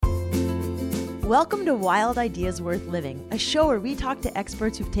Welcome to Wild Ideas Worth Living, a show where we talk to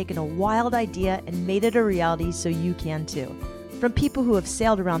experts who've taken a wild idea and made it a reality so you can too. From people who have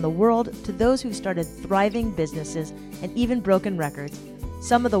sailed around the world to those who've started thriving businesses and even broken records,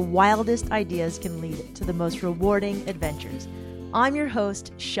 some of the wildest ideas can lead to the most rewarding adventures. I'm your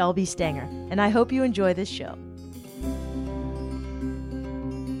host, Shelby Stanger, and I hope you enjoy this show.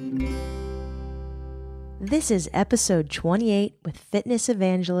 This is episode 28 with fitness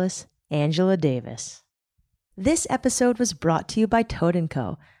evangelist Angela Davis. This episode was brought to you by Toad &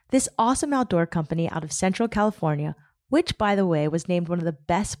 Co., this awesome outdoor company out of Central California, which, by the way, was named one of the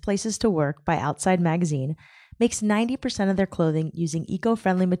best places to work by Outside Magazine, makes 90% of their clothing using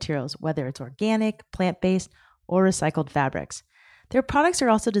eco-friendly materials, whether it's organic, plant-based, or recycled fabrics. Their products are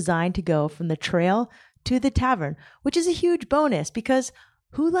also designed to go from the trail to the tavern, which is a huge bonus because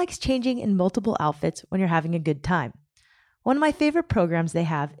who likes changing in multiple outfits when you're having a good time? One of my favorite programs they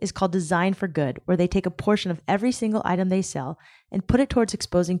have is called Design for Good, where they take a portion of every single item they sell and put it towards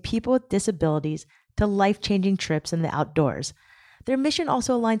exposing people with disabilities to life-changing trips in the outdoors. Their mission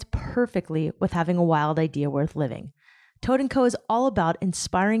also aligns perfectly with having a wild idea worth living. Toad & Co. is all about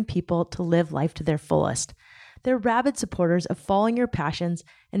inspiring people to live life to their fullest. They're rabid supporters of following your passions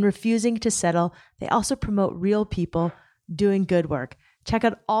and refusing to settle. They also promote real people doing good work. Check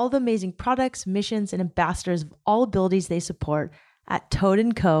out all the amazing products, missions, and ambassadors of all abilities they support at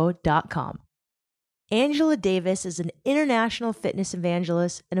toadandco.com. Angela Davis is an international fitness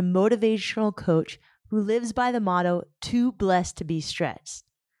evangelist and a motivational coach who lives by the motto, too blessed to be stressed.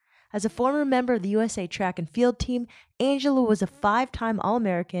 As a former member of the USA track and field team, Angela was a 5-time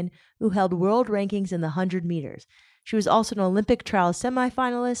All-American who held world rankings in the 100 meters. She was also an Olympic trial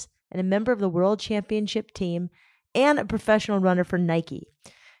semifinalist and a member of the world championship team and a professional runner for Nike.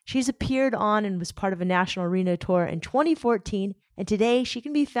 She's appeared on and was part of a national arena tour in 2014, and today she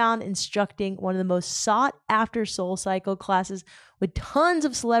can be found instructing one of the most sought-after SoulCycle classes with tons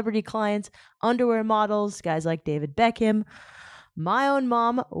of celebrity clients, underwear models, guys like David Beckham, my own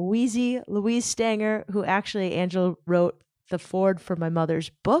mom, Wheezy Louise Stanger, who actually Angela wrote the foreword for my mother's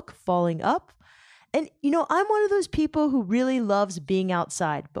book, Falling Up. And, I'm one of those people who really loves being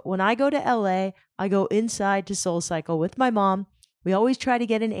outside. But when I go to LA, I go inside to SoulCycle with my mom. We always try to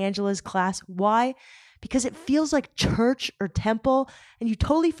get in Angela's class. Why? Because it feels like church or temple, and you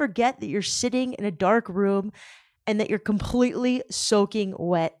totally forget that you're sitting in a dark room and that you're completely soaking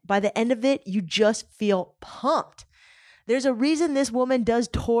wet. By the end of it, you just feel pumped. There's a reason this woman does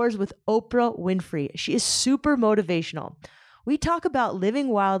tours with Oprah Winfrey. She is super motivational. We talk about living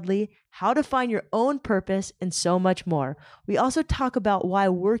wildly, how to find your own purpose, and so much more. We also talk about why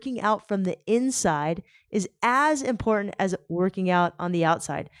working out from the inside is as important as working out on the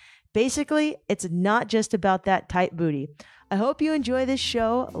outside. Basically, it's not just about that tight booty. I hope you enjoy this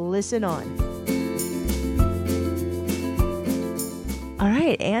show. Listen on. All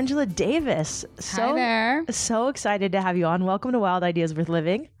right, Angela Davis. Hi there. So excited to have you on. Welcome to Wild Ideas Worth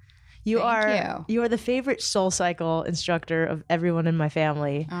Living. You are the favorite SoulCycle instructor of everyone in my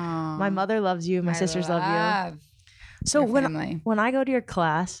family. Oh, my mother loves you. My sisters love you. So when I go to your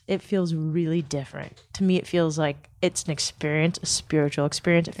class, it feels really different. To me, it feels like it's an experience, a spiritual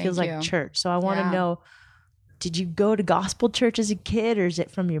experience. It feels like church. So I want to know, did you go to gospel church as a kid, or is it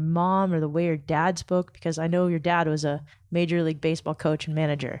from your mom or the way your dad spoke? Because I know your dad was a Major League Baseball coach and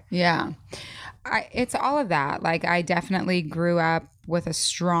manager. Yeah. It's all of that. Like, I definitely grew up with a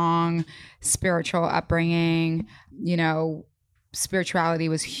strong spiritual upbringing. Spirituality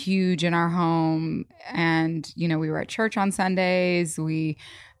was huge in our home. And, we were at church on Sundays. We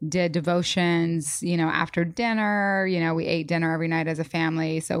did devotions, after dinner. We ate dinner every night as a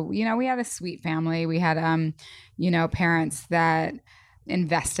family. So, we had a sweet family. We had, parents that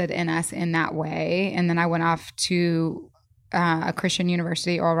invested in us in that way. And then I went off to a Christian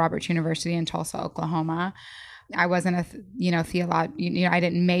university, Oral Roberts University in Tulsa, Oklahoma. I wasn't I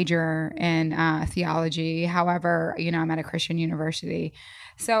didn't major in theology. However, I'm at a Christian university.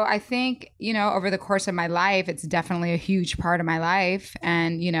 So I think, over the course of my life, it's definitely a huge part of my life.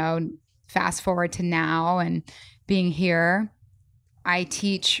 And, fast forward to now and being here, I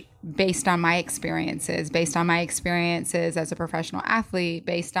teach based on my experiences as a professional athlete,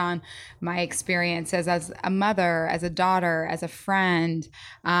 based on my experiences as a mother, as a daughter, as a friend.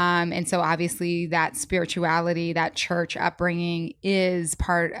 And so obviously that spirituality, that church upbringing is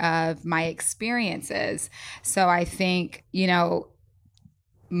part of my experiences. So I think,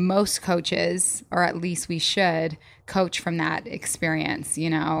 most coaches, or at least we should, coach from that experience,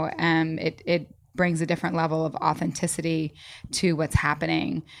 brings a different level of authenticity to what's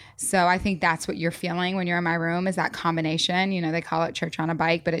happening. So I think that's what you're feeling when you're in my room, is that combination. You know, they call it church on a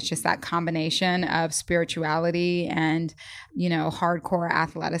bike, but it's just that combination of spirituality and, you know, hardcore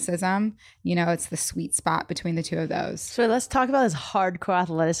athleticism. You know, it's the sweet spot between the two of those. So let's talk about this hardcore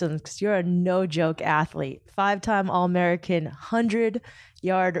athleticism, because you're a no joke athlete, 5-time All-American,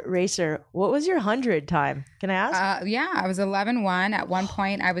 100-yard racer. What was your 100 time? Can I ask? Yeah, I was 11-1. At one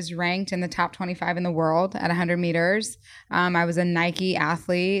point, I was ranked in the top 25 in the world at 100 meters. I was a Nike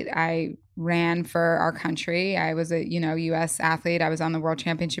athlete. I ran for our country. I was a, U.S. athlete. I was on the world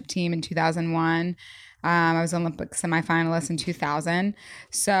championship team in 2001. I was Olympic semifinalist in 2000.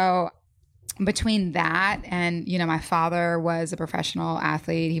 So between that and, my father was a professional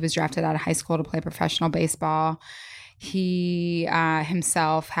athlete. He was drafted out of high school to play professional baseball. He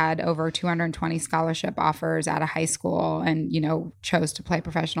himself had over 220 scholarship offers out of high school and, chose to play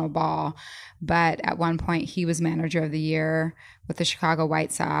professional ball. But at one point, he was manager of the year with the Chicago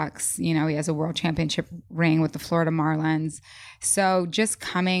White Sox. He has a world championship ring with the Florida Marlins. So just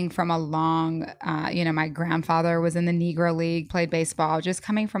coming from a long, my grandfather was in the Negro League, played baseball, just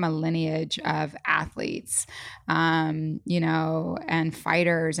coming from a lineage of athletes, and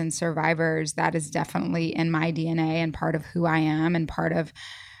fighters and survivors, that is definitely in my DNA and part of who I am and part of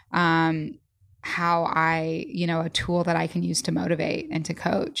how I, a tool that I can use to motivate and to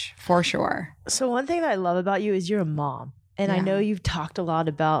coach, for sure. So one thing that I love about you is you're a mom. And I know you've talked a lot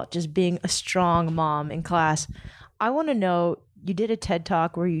about just being a strong mom in class. I want to know, you did a TED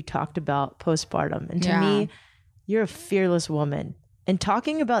Talk where you talked about postpartum. And to me, you're a fearless woman. And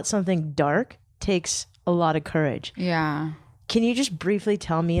talking about something dark takes a lot of courage. Yeah. Can you just briefly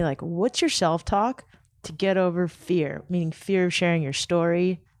tell me, what's your self-talk to get over fear? Meaning fear of sharing your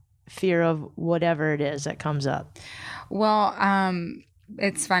story, fear of whatever it is that comes up. Well,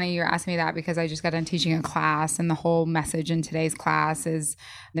 it's funny you're asking me that, because I just got done teaching a class, and the whole message in today's class is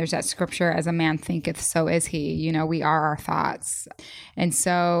there's that scripture, as a man thinketh, so is he. We are our thoughts. And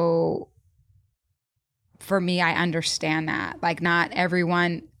so for me, I understand that. Not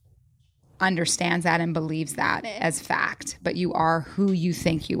everyone understands that and believes that as fact, but you are who you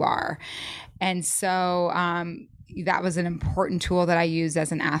think you are. And so that was an important tool that I used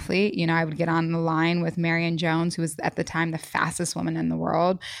as an athlete. I would get on the line with Marion Jones, who was at the time the fastest woman in the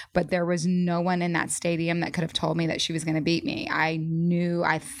world, but there was no one in that stadium that could have told me that she was going to beat me.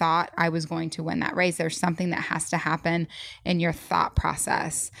 I thought I was going to win that race. There's something that has to happen in your thought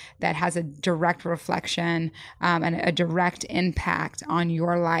process that has a direct reflection and a direct impact on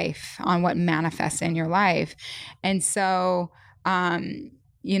your life, on what manifests in your life. And so,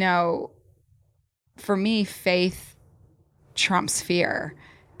 for me, faith trumps fear.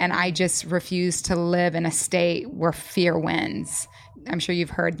 And I just refuse to live in a state where fear wins. I'm sure you've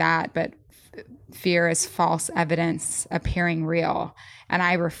heard that, but fear is false evidence appearing real. And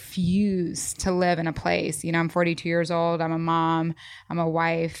I refuse to live in a place, I'm 42 years old. I'm a mom. I'm a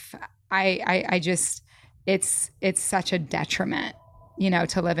wife. I just, it's such a detriment,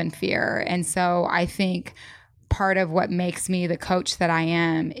 to live in fear. And so I think part of what makes me the coach that I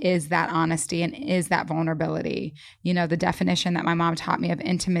am is that honesty and is that vulnerability. The definition that my mom taught me of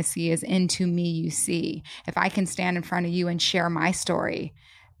intimacy is into me you see. If I can stand in front of you and share my story,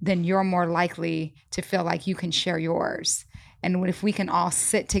 then you're more likely to feel like you can share yours. And if we can all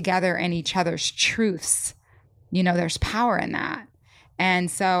sit together in each other's truths, there's power in that.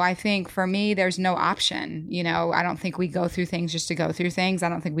 And so I think for me, there's no option. I don't think we go through things just to go through things. I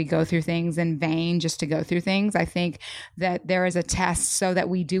don't think we go through things in vain just to go through things. I think that there is a test so that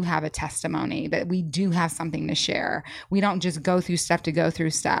we do have a testimony, that we do have something to share. We don't just go through stuff to go through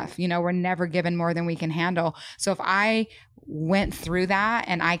stuff. We're never given more than we can handle. So if I went through that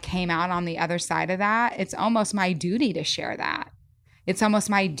and I came out on the other side of that, it's almost my duty to share that. It's almost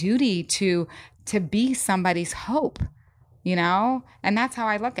my duty to be somebody's hope. And that's how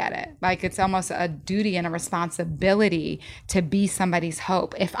I look at it. It's almost a duty and a responsibility to be somebody's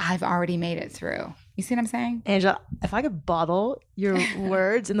hope if I've already made it through. You see what I'm saying? Angela, if I could bottle your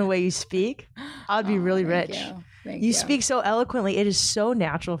words and the way you speak, I would be really rich. Thank you speak so eloquently. It is so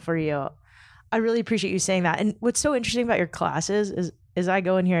natural for you. I really appreciate you saying that. And what's so interesting about your classes is I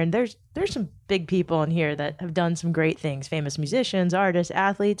go in here and there's some big people in here that have done some great things, famous musicians, artists,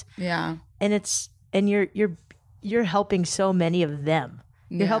 athletes. Yeah. And you're helping so many of them.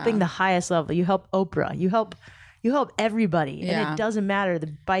 You're helping the highest level. You help Oprah. You help everybody. Yeah. And it doesn't matter.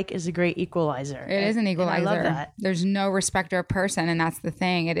 The bike is a great equalizer. It is an equalizer. I love that. There's no respecter of person. And that's the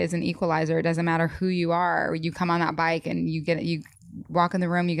thing. It is an equalizer. It doesn't matter who you are. You come on that bike and you walk in the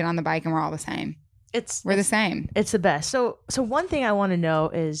room, you get on the bike, and we're all the same. We're the same. It's the best. So one thing I want to know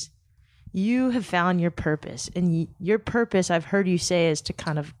is, you have found your purpose, and your purpose, I've heard you say, is to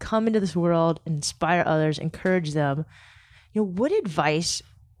kind of come into this world, inspire others, encourage them. What advice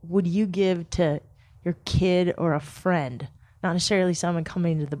would you give to your kid or a friend, not necessarily someone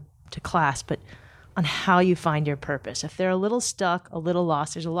coming to class, but on how you find your purpose? If they're a little stuck, a little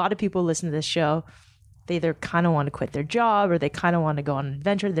lost, there's a lot of people listening to this show. They either kind of want to quit their job or they kind of want to go on an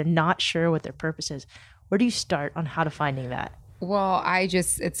adventure. They're not sure what their purpose is. Where do you start on how to finding that? Well,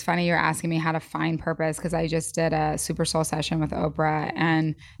 it's funny you're asking me how to find purpose, because I just did a Super Soul session with Oprah,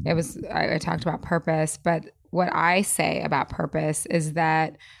 and I talked about purpose. But what I say about purpose is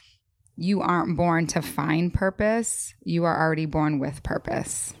that you aren't born to find purpose. You are already born with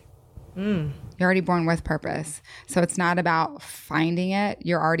purpose. You're already born with purpose. So it's not about finding it.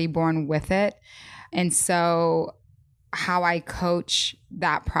 You're already born with it. And so how I coach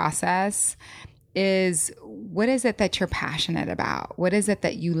that process is, what is it that you're passionate about? What is it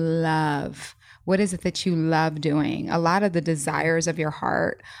that you love? What is it that you love doing? A lot of the desires of your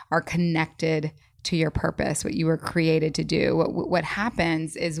heart are connected to your purpose, what you were created to do. What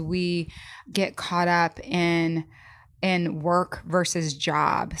happens is we get caught up in work versus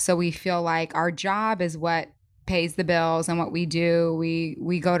job. So we feel like our job is what pays the bills, and what we do,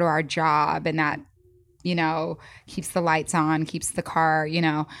 we go to our job, and that, keeps the lights on, keeps the car,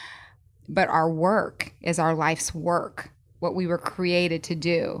 but our work is our life's work, what we were created to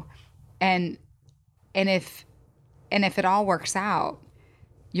do. And if it all works out,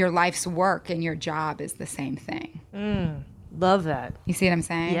 your life's work and your job is the same thing. Love that. You see what I'm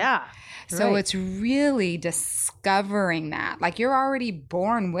saying? Yeah. So right. It's really discovering that. Like, you're already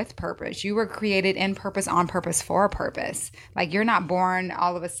born with purpose. You were created in purpose, on purpose, for a purpose. Like, you're not born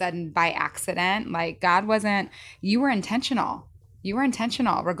all of a sudden by accident. Like, you were intentional. You were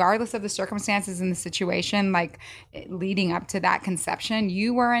intentional, regardless of the circumstances and the situation, like leading up to that conception.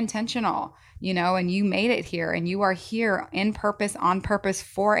 You were intentional, and you made it here, and you are here in purpose, on purpose,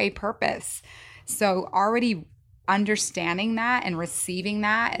 for a purpose. So already understanding that and receiving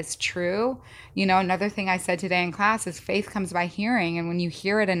that as true. Another thing I said today in class is faith comes by hearing. And when you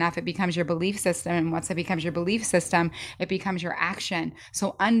hear it enough, it becomes your belief system. And once it becomes your belief system, it becomes your action.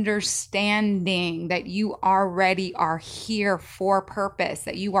 So understanding that you already are here for purpose,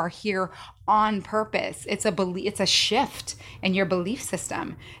 that you are here on purpose. It's a shift in your belief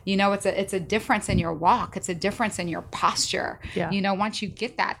system. It's a difference in your walk. It's a difference in your posture. Yeah. Once you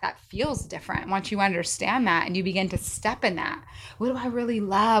get that feels different. Once you understand that and you begin to step in that, what do I really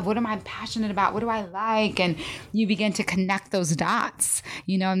love? What am I passionate about? What do I like? And you begin to connect those dots,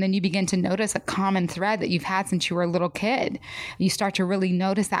 and then you begin to notice a common thread that you've had since you were a little kid. You start to really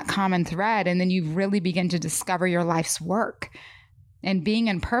notice that common thread, and then you really begin to discover your life's work. And being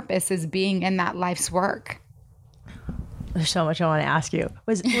in purpose is being in that life's work. There's so much I want to ask you.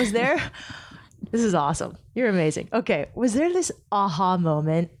 Was there, this is awesome. You're amazing. Okay. Was there this aha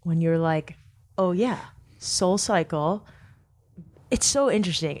moment when you're like, oh yeah, Soul Cycle, it's so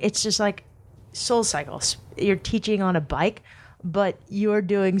interesting. It's just like Soul Cycle. You're teaching on a bike, but you're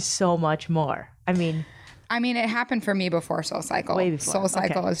doing so much more. I mean, it happened for me before Soul Cycle. Way before. Soul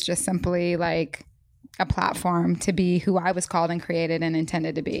Cycle is just simply like a platform to be who I was called and created and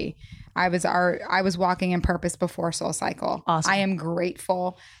intended to be. I was walking in purpose before Soul Cycle. Awesome. I am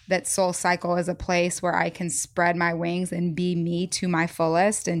grateful that Soul Cycle is a place where I can spread my wings and be me to my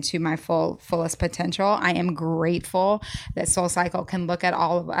fullest and to my fullest potential. I am grateful that Soul Cycle can look at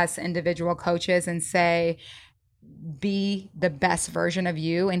all of us individual coaches and say, be the best version of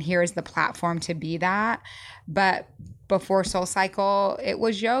you, and here is the platform to be that. But before Soul Cycle, it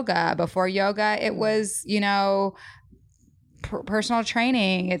was yoga. Before yoga, it was, personal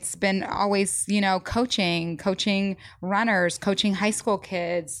training. It's been always, coaching runners, coaching high school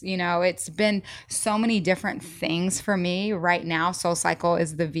kids. It's been so many different things for me. Right now, Soul Cycle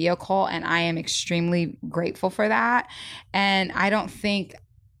is the vehicle, and I am extremely grateful for that. And I think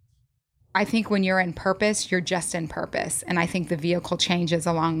when you're in purpose, you're just in purpose. And I think the vehicle changes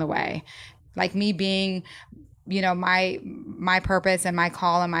along the way. Like me being, my purpose and my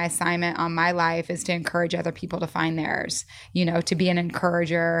call and my assignment on my life is to encourage other people to find theirs, to be an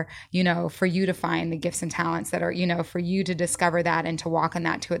encourager, for you to find the gifts and talents that are, for you to discover that and to walk in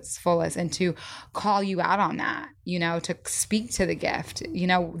that to its fullest, and to call you out on that, to speak to the gift.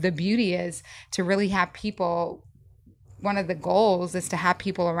 The beauty is to really have people. One of the goals is to have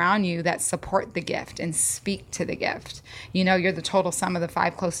people around you that support the gift and speak to the gift. You're the total sum of the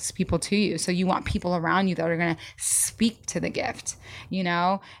 5 closest people to you. So you want people around you that are going to speak to the gift,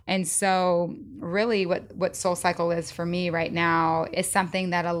 And so really what Soul Cycle is for me right now is something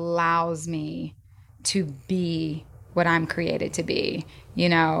that allows me to be what I'm created to be, you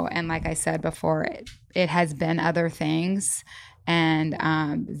know? And like I said before, it has been other things. And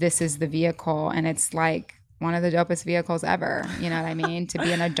this is the vehicle. And it's like one of the dopest vehicles ever. You know what I mean? To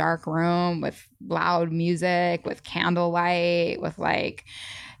be in a dark room with loud music, with candlelight, with like,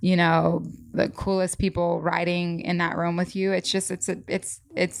 you know, the coolest people riding in that room with you. It's just, it's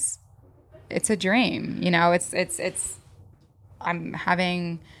a dream, you know, I'm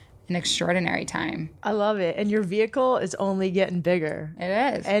having an extraordinary time. I love it. And your vehicle is only getting bigger.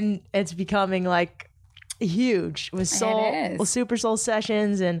 It is. And it's becoming like huge with Super Soul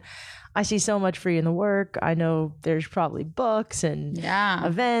sessions. And I see so much for you in the work. I know there's probably books and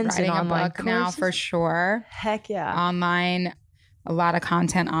events writing and online a book courses. now for sure. Heck yeah. Online, a lot of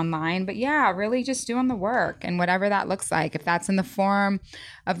content online, but yeah, really just doing the work and whatever that looks like. If that's in the form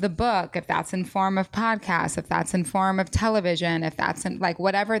of the book, if that's in form of podcasts, if that's in form of television, if that's in like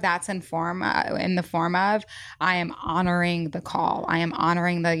whatever that's in the form of, I am honoring the call. I am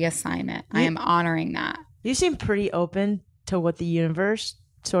honoring the assignment. I am honoring that. You seem pretty open to what the universe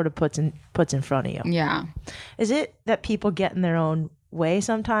sort of puts in front of you. Yeah. Is it that people get in their own way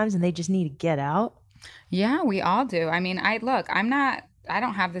sometimes and they just need to get out? Yeah, we all do. I mean, I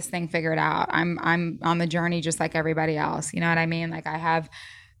don't have this thing figured out. I'm on the journey just like everybody else. You know what I mean? Like I have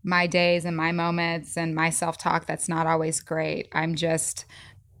my days and my moments and my self-talk that's not always great. I'm just,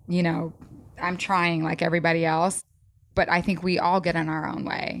 you know, I'm trying like everybody else. But I think we all get in our own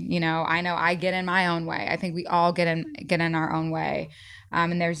way. You know I get in my own way. I think we all get in our own way.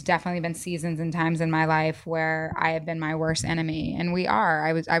 And there's definitely been seasons and times in my life where I have been my worst enemy. And we are.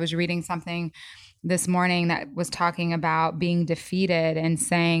 I was reading something this morning that was talking about being defeated and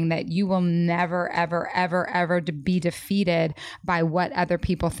saying that you will never, ever, ever, ever be defeated by what other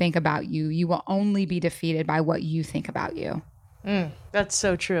people think about you. You will only be defeated by what you think about you. That's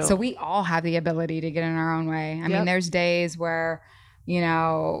so true. So we all have the ability to get in our own way. I mean, there's days where, you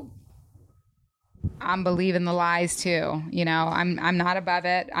know, I'm believing the lies too. You know, I'm not above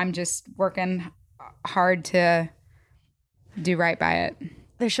it. I'm just working hard to do right by it.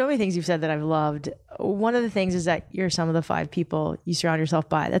 There's so many things you've said that I've loved. One of the things is that you're some of the 5 people you surround yourself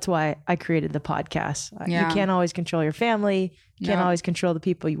by. That's why I created the podcast. You can't always control your family. You can't always control the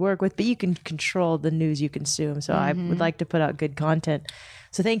people you work with, but you can control the news you consume. So I would like to put out good content.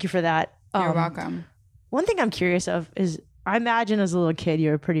 So thank you for that. You're welcome. One thing I'm curious of is I imagine as a little kid,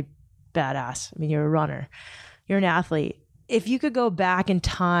 you're a pretty badass. I mean, you're a runner. You're an athlete. If you could go back in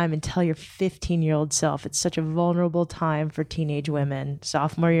time and tell your 15-year-old self, it's such a vulnerable time for teenage women,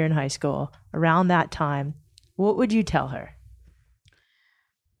 sophomore year in high school, around that time, what would you tell her?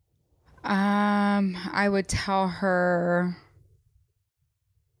 I would tell her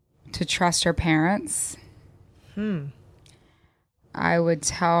to trust her parents. I would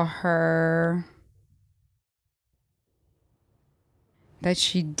tell her that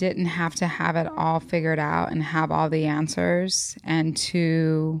she didn't have to have it all figured out and have all the answers, and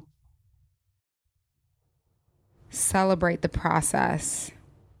to celebrate the process,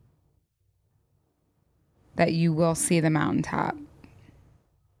 that you will see the mountaintop.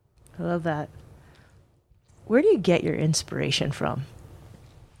 I love that. Where do you get your inspiration from?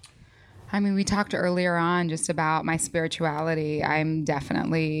 I mean, we talked earlier on just about my spirituality. I'm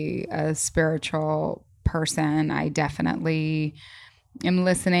definitely a spiritual person. I definitely am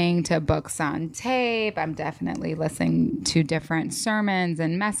listening to books on tape. I'm definitely listening to different sermons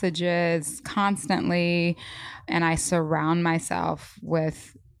and messages constantly. And I surround myself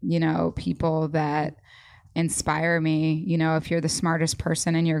with, you know, people that inspire me. You know, if you're the smartest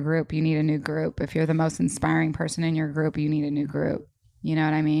person in your group, you need a new group. If you're the most inspiring person in your group, you need a new group. You know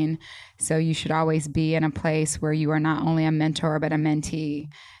what I mean? So you should always be in a place where you are not only a mentor, but a mentee.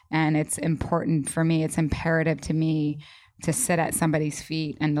 And it's important for me, it's imperative to me to sit at somebody's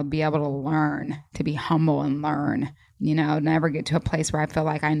feet and they'll be able to learn, to be humble and learn, you know, never get to a place where I feel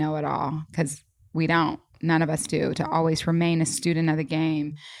like I know it all, because we don't, none of us do, to always remain a student of the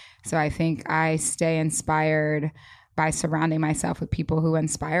game. So I think I stay inspired by surrounding myself with people who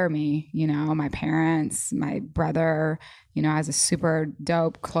inspire me, you know, my parents, my brother, you know, has a super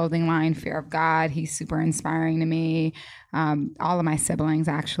dope clothing line, Fear of God. He's super inspiring to me. All of my siblings,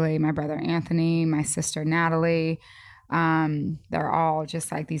 actually, my brother Anthony, my sister Natalie, they're all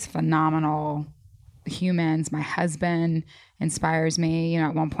just like these phenomenal humans. My husband inspires me. You know,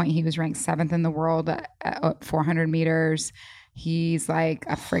 at one point he was ranked 7th in the world at 400 meters. He's like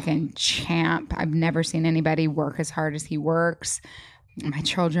a freaking champ. I've never seen anybody work as hard as he works. My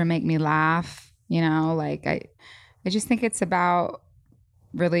children make me laugh, you know, like I just think it's about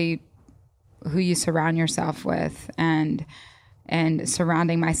really who you surround yourself with. And and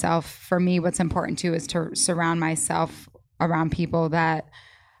surrounding myself. For me, what's important too is to surround myself around people that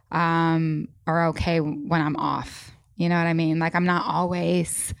are okay when I'm off. You know what I mean? Like, I'm not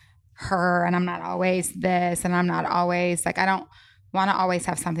always her, and I'm not always this, and I'm not always like, I don't want to always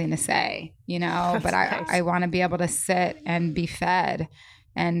have something to say, you know, but I want to be able to sit and be fed,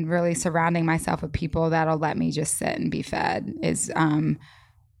 and really surrounding myself with people that'll let me just sit and be fed is,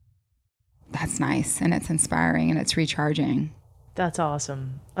 that's nice, and it's inspiring, and it's recharging. That's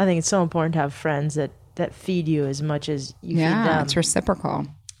awesome. I think it's so important to have friends that feed you as much as you feed them. Yeah, it's reciprocal.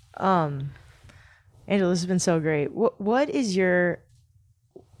 Angela, this has been so great. What is there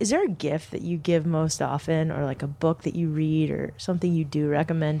a gift that you give most often, or like a book that you read, or something you do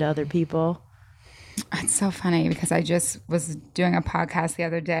recommend to other people? It's so funny because I just was doing a podcast the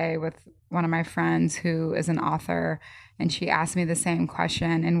other day with one of my friends who is an author, and she asked me the same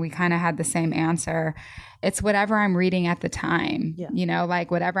question, and we kind of had the same answer. It's whatever I'm reading at the time. Yeah. You know,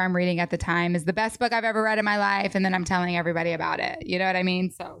 like whatever I'm reading at the time is the best book I've ever read in my life, and then I'm telling everybody about it. You know what I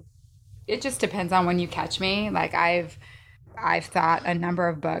mean? So it just depends on when you catch me. Like I've thought a number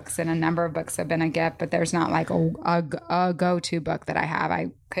of books, and a number of books have been a gift, but there's not like a go-to book that I have.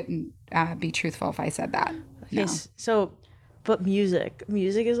 I couldn't be truthful if I said that. Okay, no. So, but music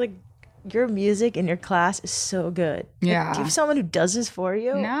is like, your music in your class is so good. Yeah. Like, do you have someone who does this for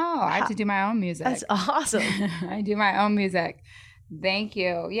you? No, I have to do my own music. That's awesome. I do my own music. Thank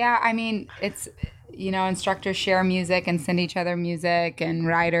you. Yeah, I mean, it's, you know, instructors share music and send each other music, and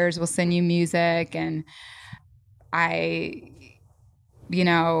writers will send you music, and I, you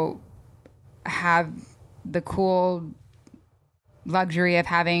know, have the cool luxury of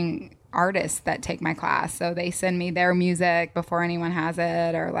having artists that take my class. So they send me their music before anyone has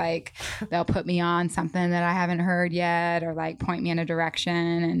it, or like they'll put me on something that I haven't heard yet, or like point me in a direction.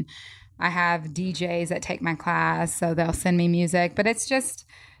 And I have DJs that take my class, so they'll send me music. But it's just,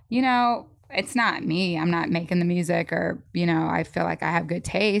 you know, it's not me. I'm not making the music, or, you know, I feel like I have good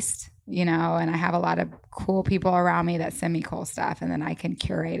taste, you know, and I have a lot of cool people around me that send me cool stuff, and then I can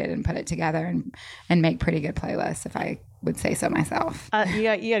curate it and put it together and make pretty good playlists, if I would say so myself. You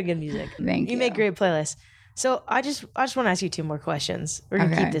got good music. Thank you. You make great playlists. So I just want to ask you two more questions. We're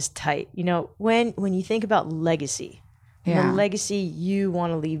gonna keep this tight. You know, when you think about legacy, the legacy you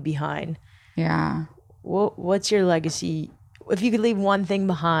want to leave behind. Yeah. What's your legacy? If you could leave one thing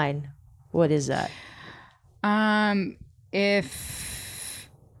behind, what is that? If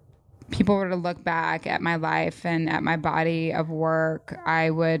people were to look back at my life and at my body of work, I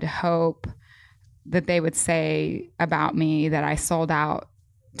would hope that they would say about me that I sold out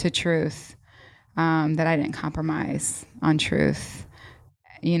to truth, that I didn't compromise on truth,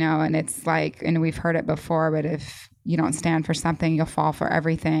 you know. And it's like, and we've heard it before, but if you don't stand for something, you'll fall for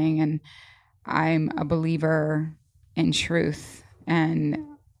everything. And I'm a believer in truth, and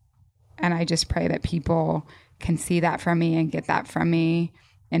I just pray that people can see that from me and get that from me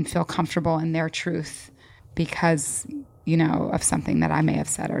and feel comfortable in their truth because, you know, of something that I may have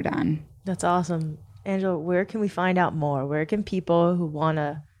said or done. That's awesome. Angela, where can we find out more? Where can people who want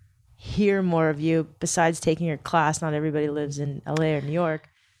to hear more of you, besides taking your class? Not everybody lives in LA or New York.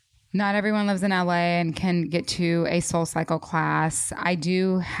 Not everyone lives in LA and can get to a SoulCycle class. I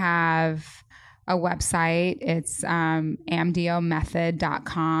do have a website. It's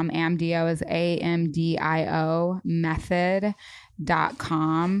amdiomethod.com. Amdio is AMDIO method.com.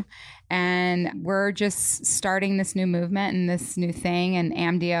 And we're just starting this new movement and this new thing. And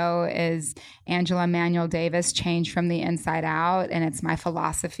Amdio is Angela Manuel Davis, change from the inside out. And it's my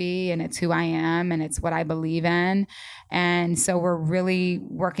philosophy, and it's who I am, and it's what I believe in. And so we're really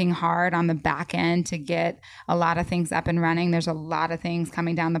working hard on the back end to get a lot of things up and running. There's a lot of things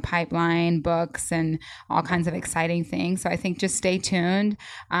coming down the pipeline, books and all kinds of exciting things. So I think just stay tuned.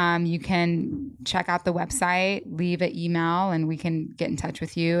 You can check out the website, leave an email, and we can get in touch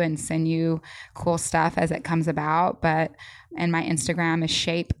with you and send you cool stuff as it comes about. And my Instagram is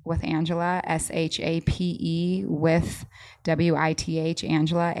Shape with Angela, SHAPE with WITH,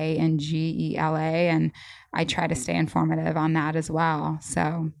 Angela, ANGELA. And I try to stay informative on that as well.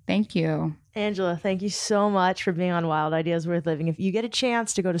 So thank you. Angela, thank you so much for being on Wild Ideas Worth Living. If you get a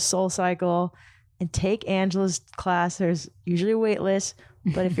chance to go to SoulCycle and take Angela's class, there's usually a wait list,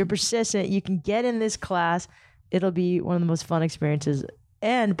 but if you're persistent, you can get in this class. It'll be one of the most fun experiences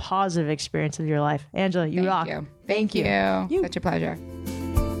and positive experience of your life. Angela, you rock. Thank you. Such a pleasure.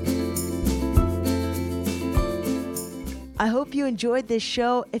 I hope you enjoyed this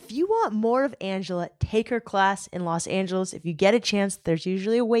show. If you want more of Angela, take her class in Los Angeles. If you get a chance, there's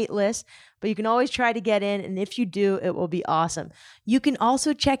usually a wait list, but you can always try to get in. And if you do, it will be awesome. You can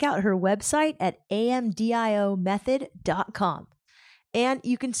also check out her website at amdiomethod.com. and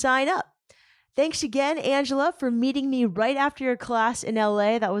you can sign up. Thanks again, Angela, for meeting me right after your class in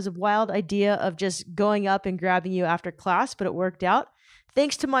LA. That was a wild idea of just going up and grabbing you after class, but it worked out.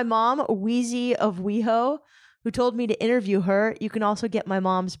 Thanks to my mom, Wheezy of WeHo, who told me to interview her. You can also get my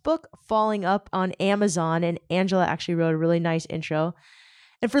mom's book, Falling Up, on Amazon, and Angela actually wrote a really nice intro.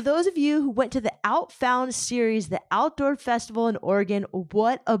 And for those of you who went to the Outfound series, the outdoor festival in Oregon,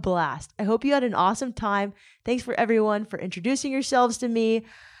 what a blast. I hope you had an awesome time. Thanks for everyone for introducing yourselves to me.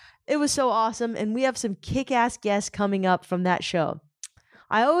 It was so awesome, and we have some kick-ass guests coming up from that show.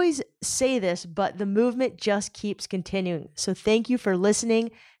 I always say this, but the movement just keeps continuing. So thank you for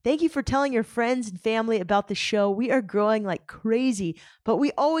listening. Thank you for telling your friends and family about the show. We are growing like crazy, but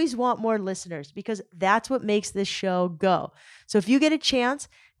we always want more listeners because that's what makes this show go. So if you get a chance,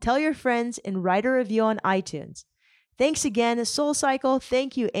 tell your friends and write a review on iTunes. Thanks again, SoulCycle.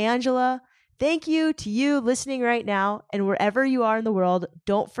 Thank you, Angela. Thank you to you listening right now, and wherever you are in the world,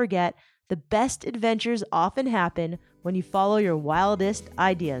 don't forget, the best adventures often happen when you follow your wildest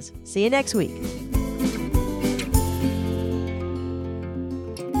ideas. See you next week.